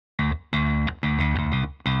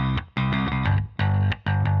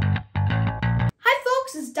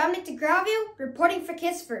folks, it's Dominic D reporting for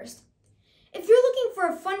Kids First. If you're looking for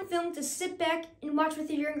a fun film to sit back and watch with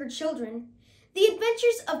your younger children, The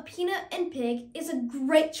Adventures of Peanut and Pig is a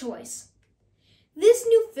great choice. This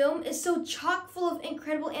new film is so chock full of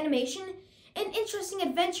incredible animation and interesting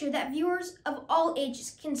adventure that viewers of all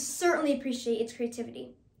ages can certainly appreciate its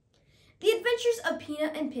creativity. The Adventures of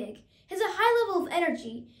Peanut and Pig has a high level of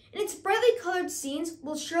energy, and its brightly colored scenes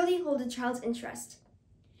will surely hold a child's interest.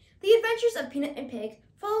 The Adventures of Peanut and Pig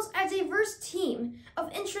follows a diverse team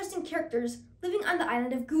of interesting characters living on the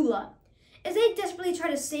island of Goola, as they desperately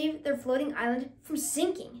try to save their floating island from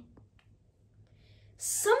sinking.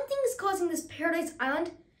 Something is causing this paradise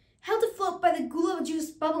island, held afloat by the Goola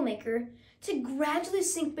Juice Bubble Maker, to gradually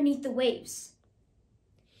sink beneath the waves.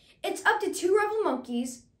 It's up to 2 rebel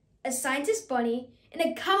monkeys, a scientist bunny, and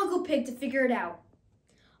a comical pig to figure it out.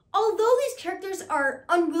 Although these characters are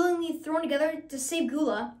unwillingly thrown together to save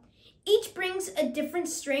Goola, each brings a different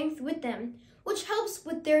strength with them, which helps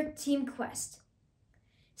with their team quest.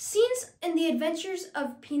 Scenes in The Adventures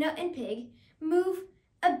of Peanut and Pig move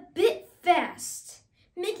a bit fast,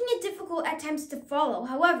 making it difficult at times to follow.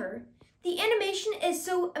 However, the animation is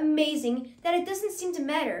so amazing that it doesn't seem to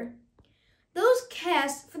matter. Those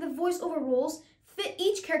cast for the voiceover roles fit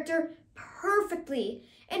each character perfectly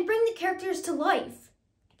and bring the characters to life.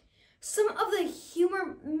 Some of the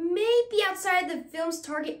humor may be outside the film's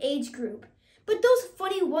target age group, but those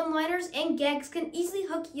funny one-liners and gags can easily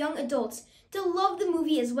hook young adults to love the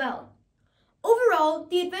movie as well. Overall,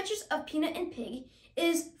 The Adventures of Peanut and Pig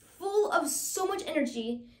is full of so much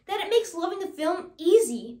energy that it makes loving the film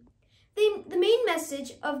easy. The main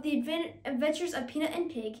message of The Adventures of Peanut and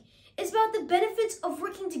Pig is about the benefits of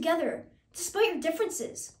working together, despite your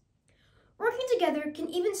differences. Working together can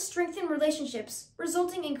even strengthen relationships,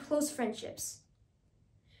 resulting in close friendships.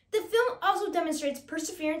 The film also demonstrates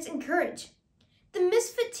perseverance and courage. The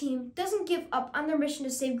misfit team doesn't give up on their mission to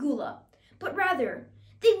save Goola, but rather,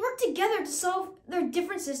 they work together to solve their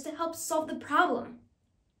differences to help solve the problem.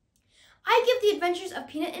 I give The Adventures of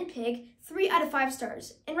Peanut and Pig 3 out of 5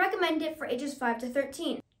 stars and recommend it for ages 5 to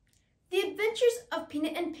 13. The Adventures of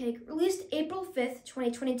Peanut and Pig released April 5th,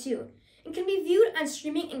 2022, and can be viewed on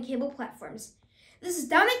streaming and cable platforms. This is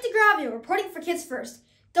Dominic D reporting for Kids First.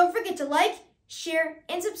 Don't forget to like, share,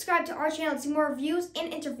 and subscribe to our channel to see more reviews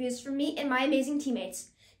and interviews from me and my amazing teammates.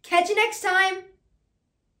 Catch you next time!